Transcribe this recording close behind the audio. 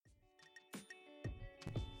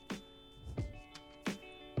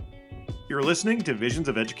You're listening to Visions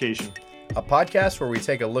of Education, a podcast where we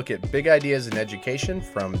take a look at big ideas in education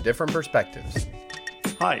from different perspectives.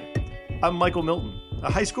 Hi, I'm Michael Milton, a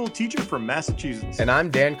high school teacher from Massachusetts. And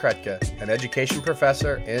I'm Dan Kretka, an education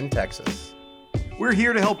professor in Texas. We're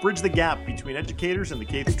here to help bridge the gap between educators in the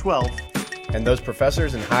K-12 and those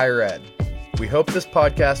professors in higher ed. We hope this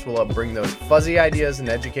podcast will help bring those fuzzy ideas in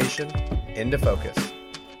education into focus.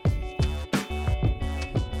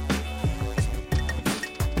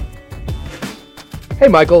 Hey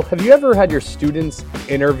Michael, have you ever had your students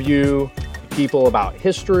interview people about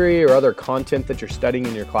history or other content that you're studying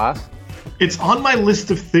in your class? It's on my list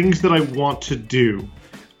of things that I want to do.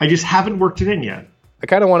 I just haven't worked it in yet. I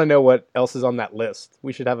kind of want to know what else is on that list.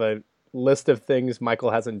 We should have a list of things Michael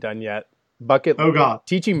hasn't done yet.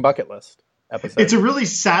 Teaching bucket list episode. It's a really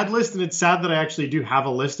sad list, and it's sad that I actually do have a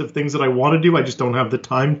list of things that I want to do. I just don't have the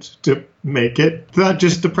time to make it. That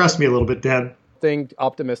just depressed me a little bit, Dan. Think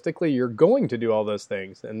optimistically you're going to do all those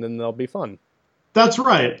things, and then they'll be fun. That's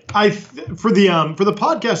right. For the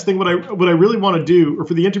podcast thing, what I really want to do, or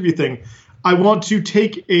for the interview thing, I want to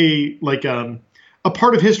take a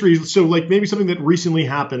part of history. So like maybe something that recently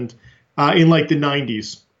happened in like the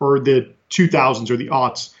 90s or the 2000s or the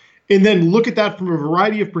aughts, and then look at that from a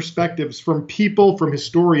variety of perspectives, from people, from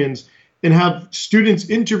historians, and have students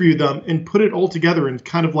interview them and put it all together in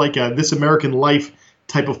kind of like a This American Life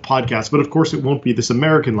type of podcast. But of course it won't be This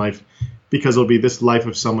American Life, because it'll be this life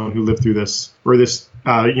of someone who lived through this, or this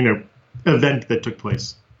event that took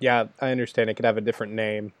place. Yeah, I understand it could have a different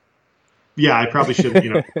name. Yeah, I probably should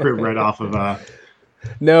crib right off of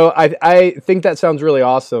No, I think that sounds really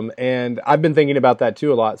awesome, and I've been thinking about that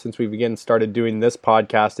too a lot since we started doing this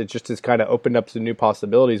podcast. It just has kind of opened up some new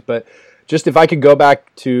possibilities. But just if I could go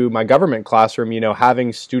back to my government classroom,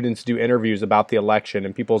 having students do interviews about the election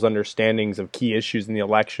and people's understandings of key issues in the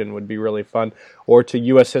election would be really fun. Or to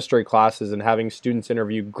U.S. history classes and having students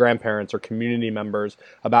interview grandparents or community members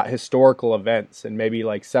about historical events, and maybe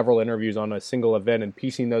like several interviews on a single event and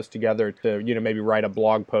piecing those together to, maybe write a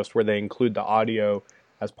blog post where they include the audio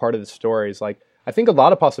as part of the stories. Like, I think a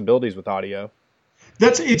lot of possibilities with audio.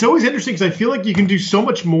 It's always interesting because I feel like you can do so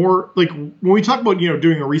much more. Like when we talk about,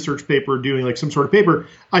 doing a research paper, doing like some sort of paper,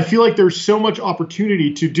 I feel like there's so much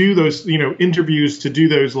opportunity to do those, interviews, to do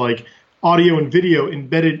those like audio and video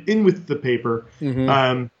embedded in with the paper.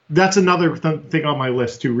 Mm-hmm. That's another thing on my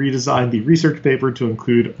list, to redesign the research paper to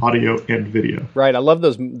include audio and video. Right. I love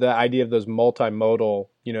the idea of those multimodal,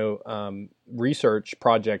 research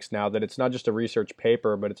projects now, that it's not just a research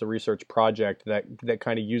paper, but it's a research project that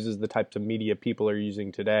kind of uses the types of media people are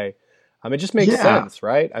using today. It just makes sense,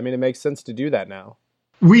 right? I mean, it makes sense to do that now.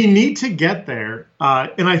 We need to get there.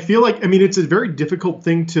 And I feel like, it's a very difficult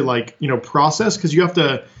thing to process, because you have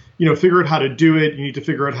to, figure out how to do it. You need to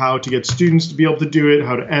figure out how to get students to be able to do it,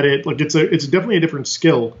 how to edit. Like it's definitely a different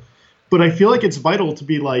skill, but I feel like it's vital to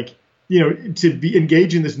be to be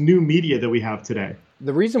engaged in this new media that we have today.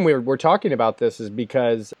 The reason we're talking about this is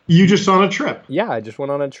because you just on a trip. Yeah, I just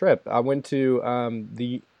went on a trip. I went to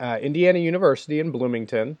the Indiana University in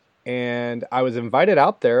Bloomington, and I was invited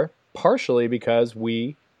out there partially because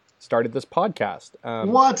we started this podcast.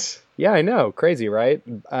 What? Yeah, I know. Crazy, right?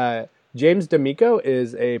 James D'Amico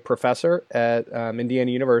is a professor at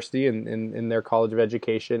Indiana University in their College of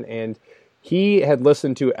Education, and he had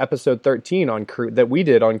listened to episode 13 that we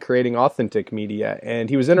did on creating authentic media, and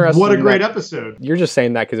he was interested. What a great episode! You're just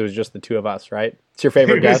saying that because it was just the two of us, right? It's your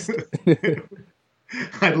favorite guest.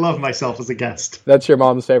 I love myself as a guest. That's your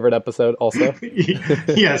mom's favorite episode, also.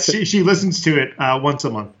 Yes, she listens to it once a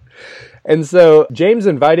month. And so James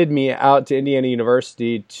invited me out to Indiana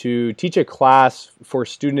University to teach a class for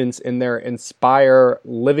students in their Inspire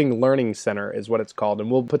Living Learning Center, is what it's called.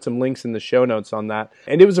 And we'll put some links in the show notes on that.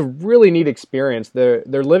 And it was a really neat experience. Their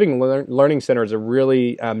Living Learning Center is a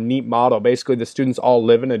really neat model. Basically, the students all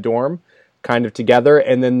live in a dorm kind of together,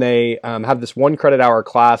 and then they have this 1 credit hour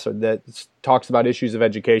class that talks about issues of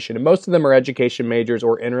education. And most of them are education majors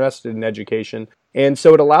or interested in education. And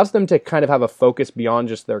so it allows them to kind of have a focus beyond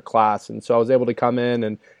just their class. And so I was able to come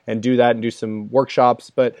in and do that and do some workshops.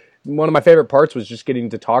 But one of my favorite parts was just getting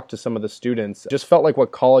to talk to some of the students. It just felt like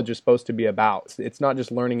what college is supposed to be about. It's not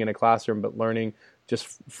just learning in a classroom, but learning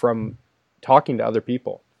just from talking to other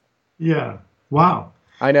people. Yeah. Wow.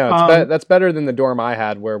 I know. That's better than the dorm I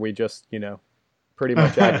had, where we just, pretty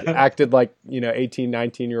much acted like, 18,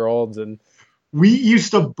 19-year-olds. And we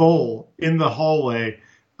used to bowl in the hallway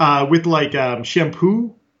with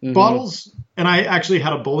shampoo bottles. And I actually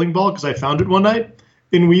had a bowling ball because I found it one night.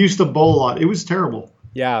 And we used to bowl a lot. It was terrible.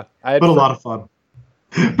 Yeah. But a lot of fun.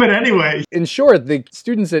 But anyway. In short, the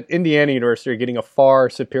students at Indiana University are getting a far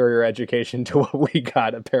superior education to what we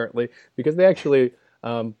got, apparently, because they actually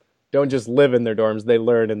don't just live in their dorms, they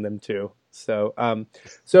learn in them too. So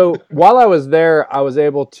while I was there, I was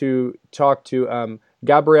able to talk to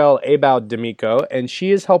Gabrielle Abao D'Amico, and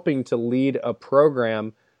she is helping to lead a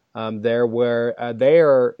program there where they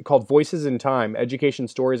are called Voices in Time, Education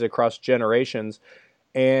Stories Across Generations.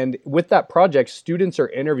 And with that project, students are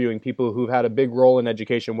interviewing people who've had a big role in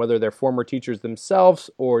education, whether they're former teachers themselves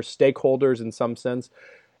or stakeholders in some sense.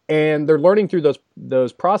 And they're learning through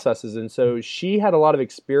those processes. And so she had a lot of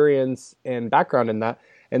experience and background in that.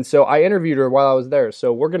 And so I interviewed her while I was there.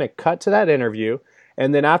 So we're going to cut to that interview,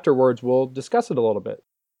 and then afterwards we'll discuss it a little bit.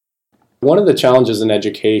 One of the challenges in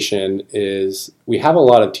education is we have a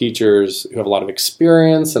lot of teachers who have a lot of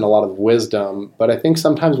experience and a lot of wisdom, but I think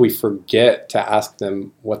sometimes we forget to ask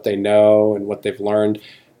them what they know and what they've learned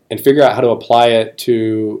and figure out how to apply it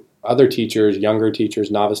to other teachers, younger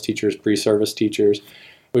teachers, novice teachers, pre-service teachers.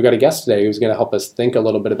 We've got a guest today who's going to help us think a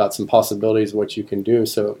little bit about some possibilities of what you can do.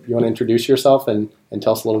 So you want to introduce yourself and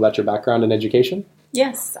tell us a little about your background in education?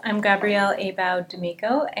 Yes, I'm Gabrielle Abao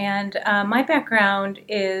D'Amico, and my background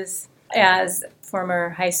is as former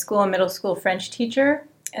high school and middle school French teacher,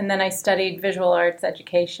 and then I studied visual arts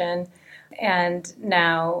education and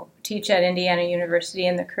now teach at Indiana University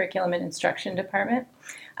in the Curriculum and Instruction Department.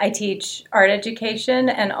 I teach art education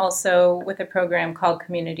and also with a program called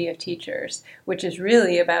Community of Teachers, which is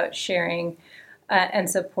really about sharing and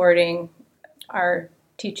supporting our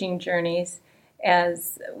teaching journeys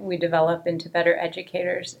as we develop into better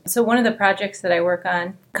educators. So one of the projects that I work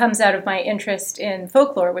on comes out of my interest in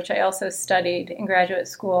folklore, which I also studied in graduate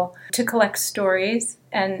school, to collect stories,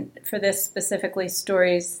 and for this specifically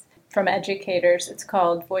stories from educators. It's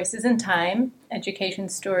called Voices in Time, Education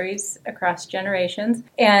Stories Across Generations.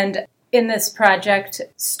 And in this project,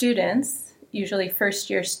 students, usually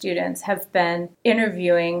first-year students, have been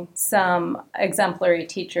interviewing some exemplary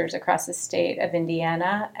teachers across the state of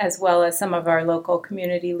Indiana, as well as some of our local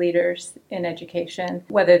community leaders in education,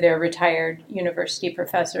 whether they're retired university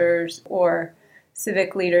professors or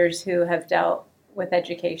civic leaders who have dealt with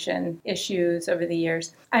education issues over the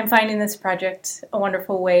years. I'm finding this project a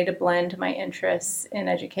wonderful way to blend my interests in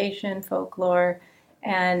education, folklore,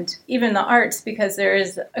 and even the arts, because there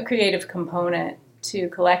is a creative component to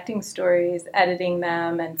collecting stories, editing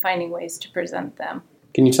them, and finding ways to present them.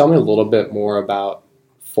 Can you tell me a little bit more about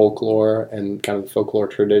folklore and kind of the folklore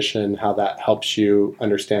tradition, how that helps you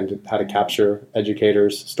understand how to capture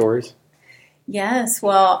educators' stories? Yes,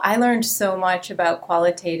 well, I learned so much about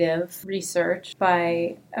qualitative research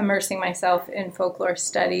by immersing myself in folklore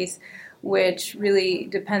studies, which really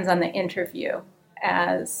depends on the interview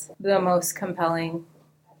as the most compelling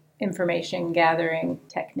information gathering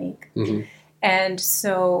technique. Mm-hmm. And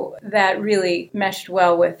so that really meshed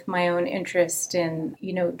well with my own interest in,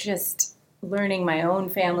 just learning my own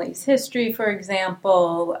family's history, for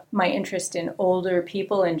example, my interest in older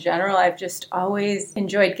people in general. I've just always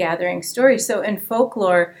enjoyed gathering stories. So in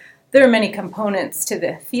folklore, there are many components to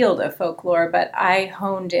the field of folklore, but I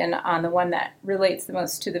honed in on the one that relates the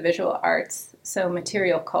most to the visual arts, so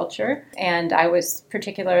material culture. And I was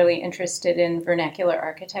particularly interested in vernacular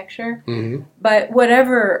architecture. Mm-hmm. But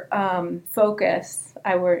whatever focus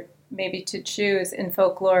I were maybe to choose in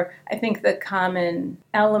folklore, I think the common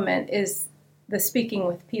element is the speaking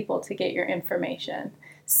with people to get your information.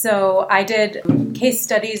 So I did case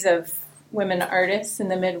studies of women artists in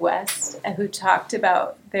the Midwest who talked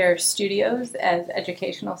about their studios as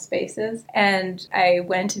educational spaces. And I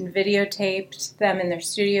went and videotaped them in their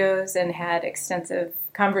studios and had extensive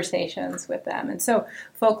conversations with them. And so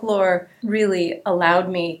folklore really allowed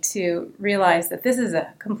me to realize that this is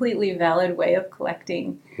a completely valid way of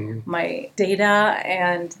collecting my data,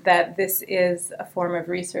 and that this is a form of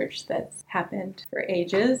research that's happened for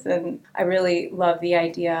ages. And I really love the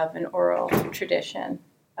idea of an oral tradition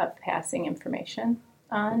of passing information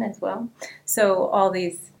on as well. So all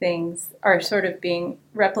these things are sort of being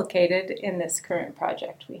replicated in this current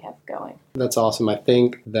project we have going. That's awesome. I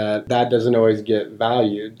think that doesn't always get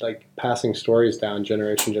valued. Like passing stories down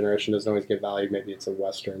generation to generation doesn't always get valued. Maybe it's a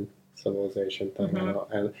Western civilization thing.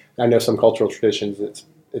 Mm-hmm. And I know some cultural traditions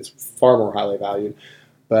it's far more highly valued.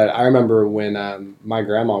 But I remember when my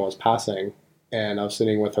grandma was passing, and I was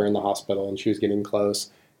sitting with her in the hospital, and she was getting close.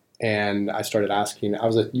 And I started asking, I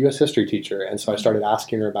was a U.S. history teacher, and so I started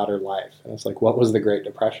asking her about her life. And I was like, what was the Great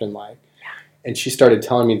Depression like? Yeah. And she started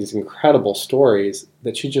telling me these incredible stories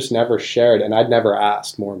that she just never shared, and I'd never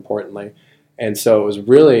asked, more importantly. And so it was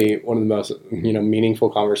really one of the most meaningful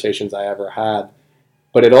conversations I ever had.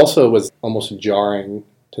 But it also was almost jarring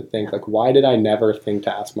to think, like, why did I never think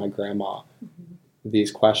to ask my grandma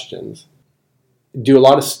these questions? Do a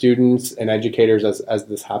lot of students and educators, as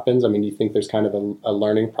this happens, I mean, do you think there's kind of a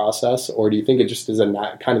learning process, or do you think it just is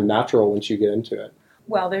kind of natural once you get into it?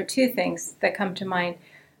 Well, there are two things that come to mind.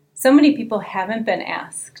 So many people haven't been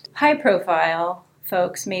asked. High profile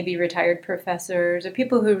folks, maybe retired professors or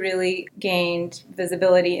people who really gained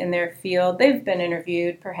visibility in their field, they've been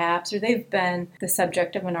interviewed perhaps, or they've been the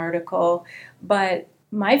subject of an article. But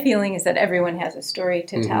my feeling is that everyone has a story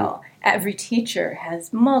to tell. Every teacher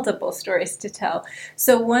has multiple stories to tell.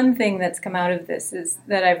 So one thing that's come out of this is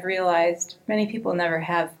that I've realized many people never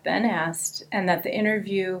have been asked, and that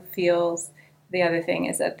the other thing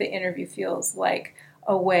is that the interview feels like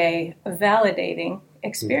a way of validating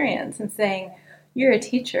experience and saying, you're a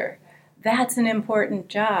teacher. That's an important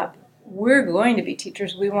job. We're going to be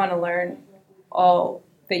teachers. We want to learn all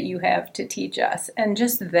that you have to teach us. And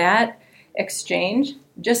just that exchange,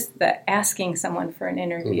 just the asking someone for an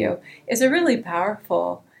interview is a really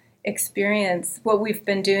powerful experience. What we've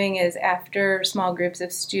been doing is, after small groups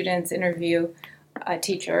of students interview a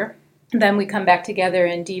teacher, then we come back together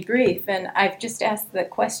and debrief. And I've just asked the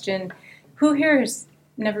question, who here has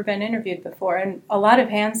never been interviewed before? And a lot of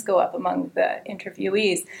hands go up among the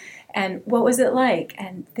interviewees. And what was it like?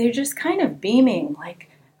 And they're just kind of beaming, like,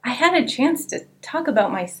 I had a chance to talk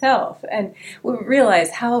about myself. And we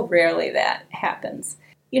realize how rarely that happens.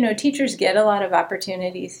 You know, teachers get a lot of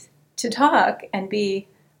opportunities to talk and be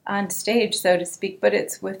on stage, so to speak, but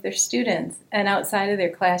it's with their students. And outside of their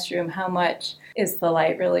classroom, how much is the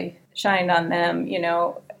light really shined on them, you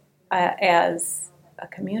know, as a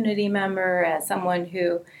community member, as someone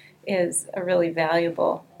who is a really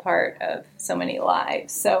valuable part of so many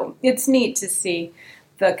lives. So it's neat to see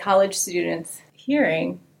the college students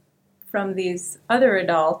hearing from these other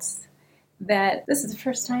adults that this is the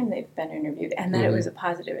first time they've been interviewed and that it was a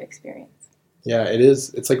positive experience. Yeah, it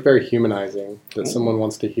is. It's like very humanizing that someone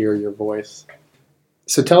wants to hear your voice.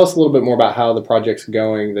 So tell us a little bit more about how the project's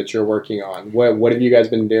going that you're working on. What have you guys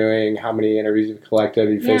been doing? How many interviews have you collected?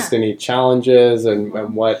 Have you faced any challenges? And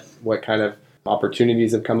what kind of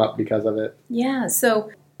opportunities have come up because of it? Yeah,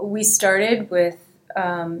 so we started with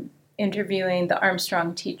interviewing the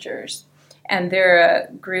Armstrong teachers. And they're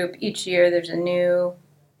a group, each year there's a new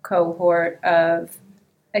cohort of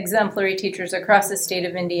exemplary teachers across the state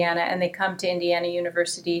of Indiana, and they come to Indiana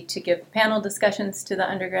University to give panel discussions to the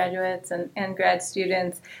undergraduates and grad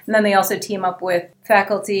students. And then they also team up with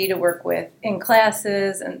faculty to work with in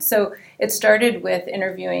classes. And so it started with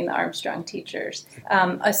interviewing the Armstrong teachers.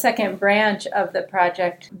 A second branch of the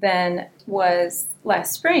project then was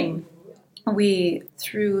last spring. We,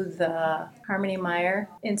 through the Harmony Meyer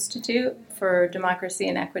Institute for Democracy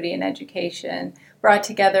and Equity in Education, brought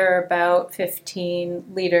together about 15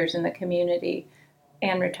 leaders in the community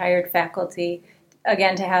and retired faculty,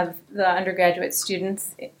 again, to have the undergraduate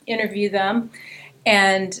students interview them.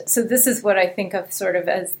 And so this is what I think of sort of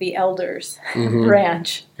as the elders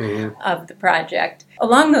branch of the project.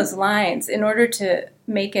 Along those lines, in order to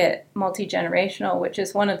make it multi-generational, which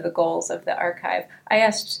is one of the goals of the archive, I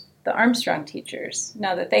asked the Armstrong teachers,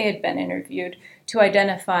 now that they had been interviewed, to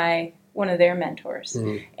identify one of their mentors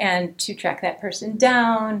and to track that person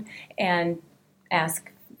down and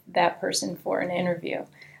ask that person for an interview.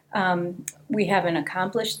 We haven't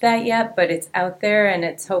accomplished that yet, but it's out there, and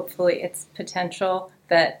it's hopefully its potential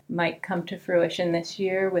that might come to fruition this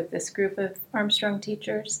year with this group of Armstrong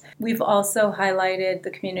teachers. We've also highlighted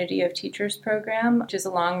the Community of Teachers program, which is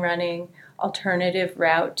a long-running alternative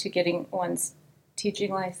route to getting one's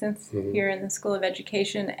teaching license here in the School of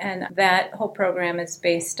Education, and that whole program is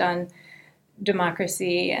based on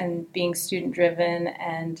democracy and being student-driven,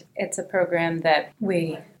 and it's a program that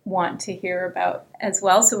we want to hear about as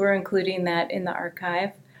well, so we're including that in the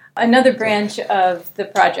archive. Another branch of the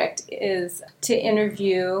project is to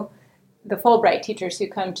interview the Fulbright teachers who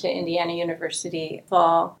come to Indiana University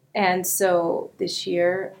fall, and so this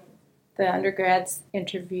year the undergrads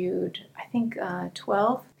interviewed, I think,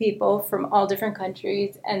 12 people from all different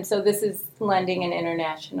countries. And so this is lending an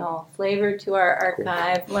international flavor to our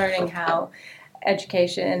archive, learning how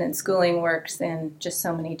education and schooling works in just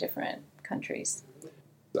so many different countries.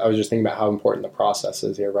 I was just thinking about how important the process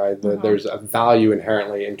is here, right? There's a value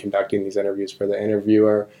inherently in conducting these interviews for the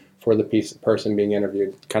interviewer, for the person being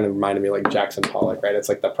interviewed. Kind of reminded me like Jackson Pollock, right? It's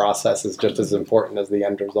like the process is just as important as the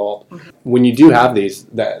end result. When you do have these,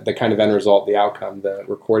 the kind of end result, the outcome, the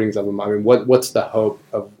recordings of them, I mean, what's the hope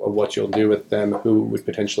of what you'll do with them? Who would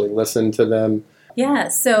potentially listen to them? Yeah,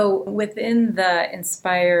 so within the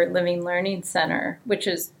Inspire Living Learning Center, which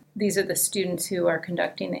is these are the students who are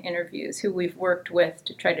conducting the interviews, who we've worked with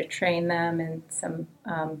to try to train them in some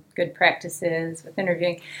good practices with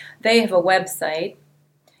interviewing. They have a website,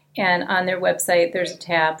 and on their website there's a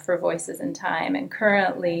tab for Voices in Time. And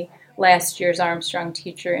currently, last year's Armstrong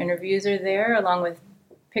teacher interviews are there, along with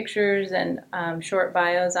pictures and short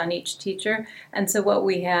bios on each teacher. And so what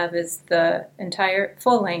we have is the entire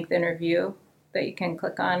full-length interview that you can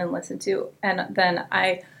click on and listen to. And then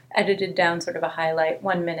I edited down sort of a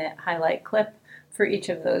 1-minute highlight clip for each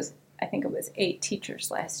of those. I think it was 8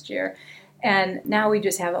 teachers last year. And now we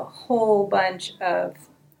just have a whole bunch of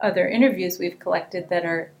other interviews we've collected that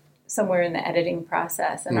are somewhere in the editing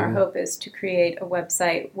process. And our hope is to create a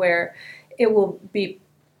website where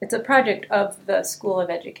it's a project of the School of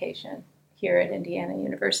Education here at Indiana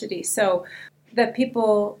University. So that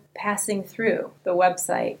people passing through the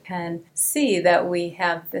website can see that we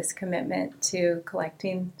have this commitment to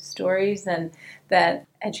collecting stories and that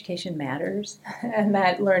education matters and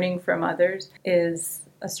that learning from others is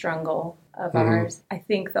a strong goal of ours. I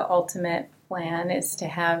think the ultimate plan is to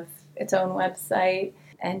have its own website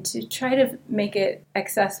and to try to make it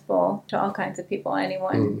accessible to all kinds of people,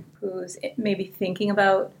 anyone who's maybe thinking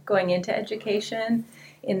about going into education.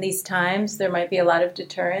 In these times, there might be a lot of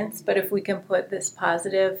deterrence, but if we can put this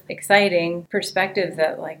positive, exciting perspective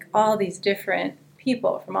that like all these different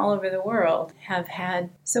people from all over the world have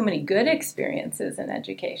had so many good experiences in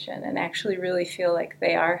education and actually really feel like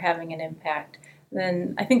they are having an impact,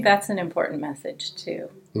 then I think that's an important message to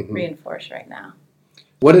reinforce right now.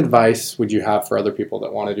 What advice would you have for other people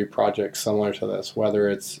that want to do projects similar to this, whether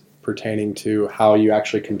it's pertaining to how you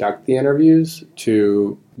actually conduct the interviews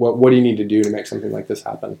to what do you need to do to make something like this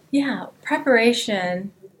happen? Yeah,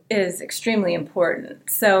 preparation is extremely important.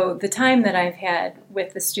 So the time that I've had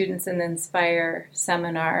with the students in the Inspire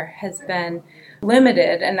seminar has been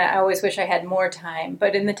limited, and I always wish I had more time.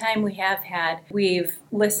 But in the time we have had, we've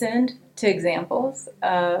listened to examples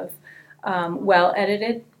of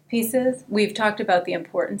well-edited pieces. We've talked about the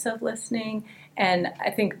importance of listening, and I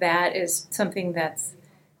think that is something that's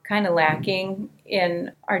kind of lacking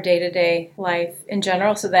in our day-to-day life in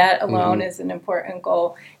general. So that alone is an important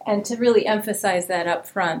goal. And to really emphasize that up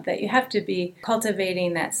front, that you have to be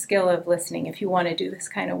cultivating that skill of listening if you want to do this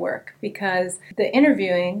kind of work. Because the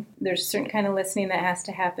interviewing, there's a certain kind of listening that has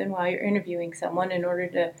to happen while you're interviewing someone in order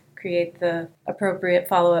to create the appropriate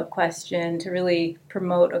follow-up question, to really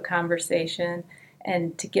promote a conversation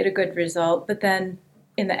and to get a good result. But then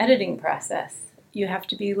in the editing process, you have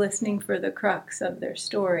to be listening for the crux of their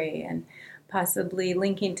story and possibly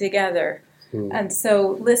linking together. And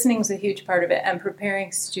so listening is a huge part of it, and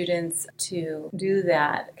preparing students to do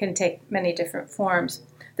that can take many different forms.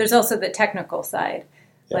 There's also the technical side,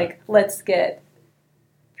 like let's get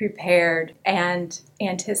prepared and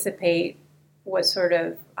anticipate what sort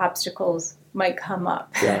of obstacles might come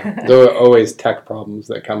up. There are always tech problems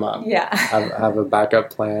that come up. Have a backup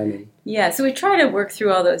plan. So we try to work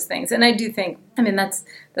through all those things. And I do think,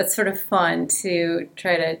 that's sort of fun to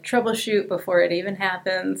try to troubleshoot before it even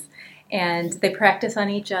happens. And they practice on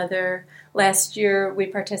each other. Last year, we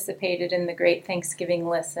participated in the Great Thanksgiving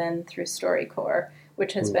Listen through StoryCorps,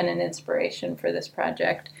 which has been an inspiration for this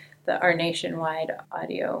project, our nationwide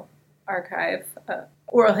audio archive,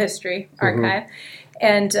 oral history archive.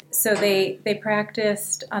 And so they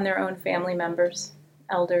practiced on their own family members,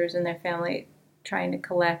 elders in their family, trying to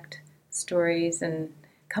collect stories and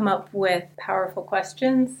come up with powerful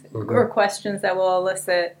questions or questions that will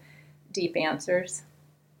elicit deep answers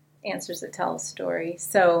that tell a story.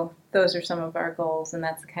 So those are some of our goals, and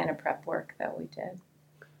that's the kind of prep work that we did.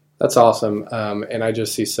 That's awesome. And I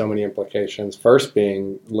just see so many implications. First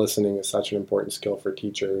being listening is such an important skill for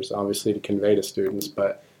teachers, obviously to convey to students,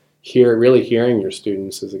 but really hearing your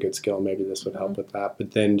students is a good skill. Maybe this would help with that.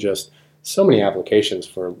 But then just so many applications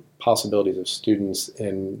for possibilities of students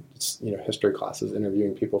in history classes,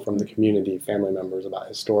 interviewing people from the community, family members about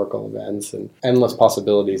historical events, and endless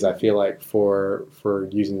possibilities, I feel like, for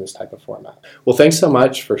using this type of format. Well, thanks so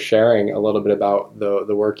much for sharing a little bit about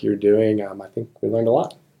the work you're doing. I think we learned a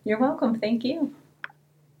lot. You're welcome. Thank you.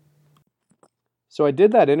 So I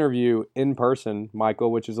did that interview in person,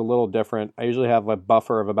 Michael, which is a little different. I usually have a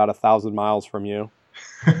buffer of about 1,000 miles from you.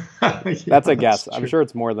 That's a guess. I'm sure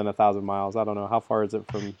it's more than 1,000 miles. I don't know. How far is it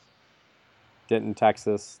from Denton,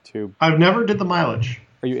 Texas to... I've never did the mileage.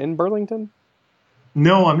 Are you in Burlington?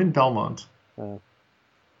 No, I'm in Belmont.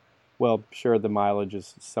 Well, sure, the mileage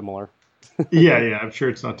is similar. yeah, I'm sure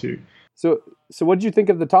it's not too. So what did you think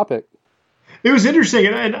of the topic? It was interesting,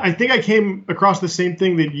 and I think I came across the same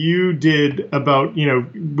thing that you did about,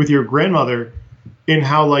 with your grandmother, in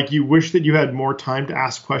how, like, you wish that you had more time to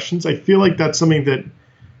ask questions. I feel like that's something that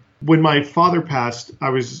When my father passed, I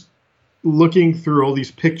was looking through all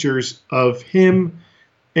these pictures of him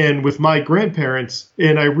and with my grandparents,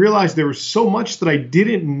 and I realized there was so much that I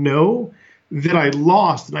didn't know that I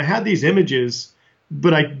lost. And I had these images,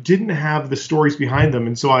 but I didn't have the stories behind them.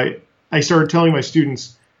 And so I started telling my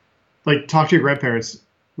students, like, talk to your grandparents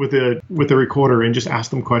with a recorder and just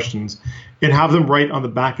ask them questions and have them write on the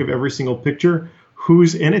back of every single picture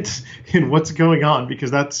who's in it and what's going on,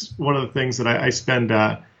 because that's one of the things that I spend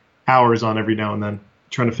hours on every now and then,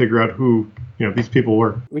 trying to figure out who these people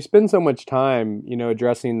were. We spend so much time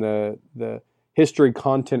addressing the history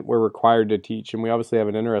content we're required to teach, and we obviously have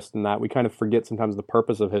an interest in that. We kind of forget sometimes the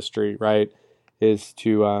purpose of history, right, is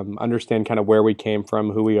to understand kind of where we came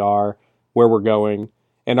from, who we are, where we're going.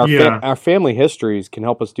 And our family histories can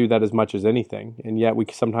help us do that as much as anything, and yet we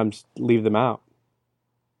sometimes leave them out.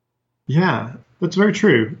 Yeah, that's very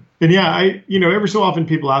true. And every so often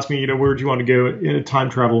people ask me, where do you want to go in a time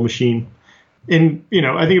travel machine? And,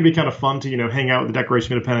 I think it'd be kind of fun to, hang out with the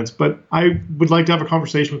Declaration of Independence, but I would like to have a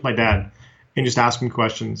conversation with my dad and just ask him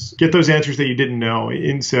questions, get those answers that you didn't know.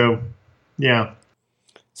 And so, yeah.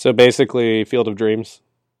 So basically, Field of Dreams.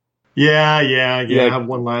 Yeah. I have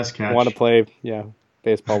one last catch. Want to play,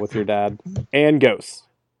 baseball with your dad and ghosts.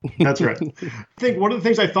 That's right. I think one of the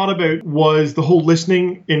things I thought about was the whole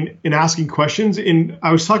listening and asking questions. And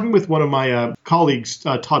I was talking with one of my colleagues,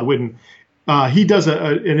 Todd Whidden. He does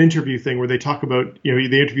an interview thing where they talk about, they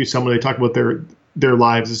interview someone, they talk about their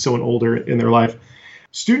lives as someone older in their life.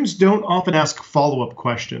 Students don't often ask follow-up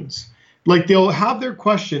questions. Like, they'll have their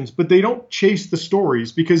questions, but they don't chase the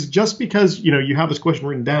stories, because just because, you have this question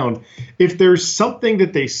written down, if there's something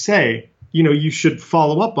that they say, you should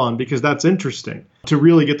follow up on, because that's interesting to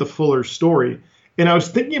really get the fuller story. And I was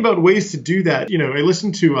thinking about ways to do that. I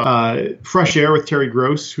listened to Fresh Air with Terry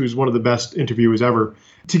Gross, who's one of the best interviewers ever.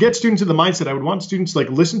 To get students in the mindset, I would want students to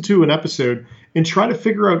listen to an episode and try to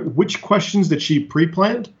figure out which questions that she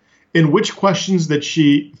pre-planned and which questions that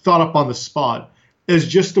she thought up on the spot, as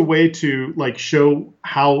just a way to show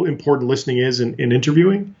how important listening is in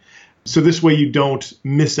interviewing. So this way you don't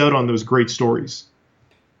miss out on those great stories.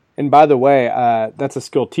 And by the way, that's a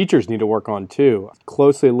skill teachers need to work on too.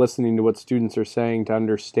 Closely listening to what students are saying to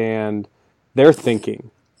understand their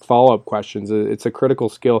thinking. Follow-up questions. It's a critical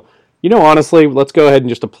skill. Honestly, let's go ahead and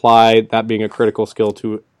just apply that being a critical skill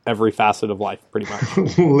to every facet of life, pretty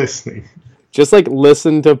much. Listening. Just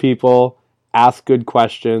listen to people, ask good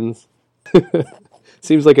questions.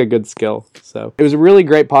 Seems like a good skill. So it was a really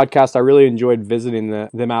great podcast. I really enjoyed visiting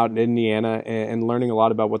them out in Indiana and learning a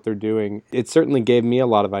lot about what they're doing. It certainly gave me a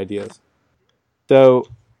lot of ideas. So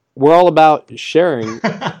we're all about sharing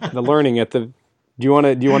the learning at the. Do you want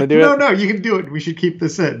to do it? No, you can do it. We should keep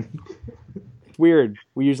this in. It's weird.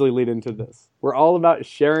 We usually lead into this. We're all about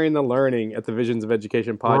sharing the learning at the Visions of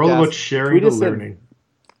Education podcast. We're all about sharing the learning.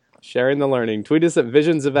 Sharing the learning. Tweet us at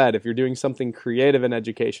Visions of Ed if you're doing something creative in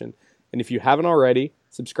education. And if you haven't already,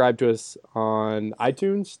 subscribe to us on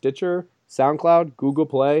iTunes, Stitcher, SoundCloud, Google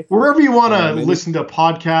Play. Wherever you want to listen to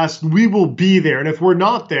podcasts, we will be there. And if we're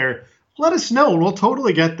not there, let us know. We'll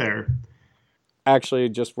totally get there.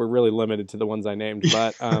 Actually, we're really limited to the ones I named.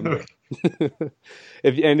 But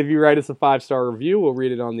if you write us a 5-star review, we'll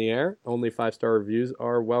read it on the air. Only 5-star reviews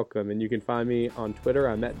are welcome. And you can find me on Twitter.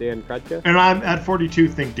 I'm at Dan Krutka. And I'm at 42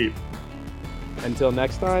 Think Deep. Until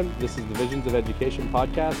next time, this is the Visions of Education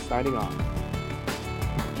podcast signing off.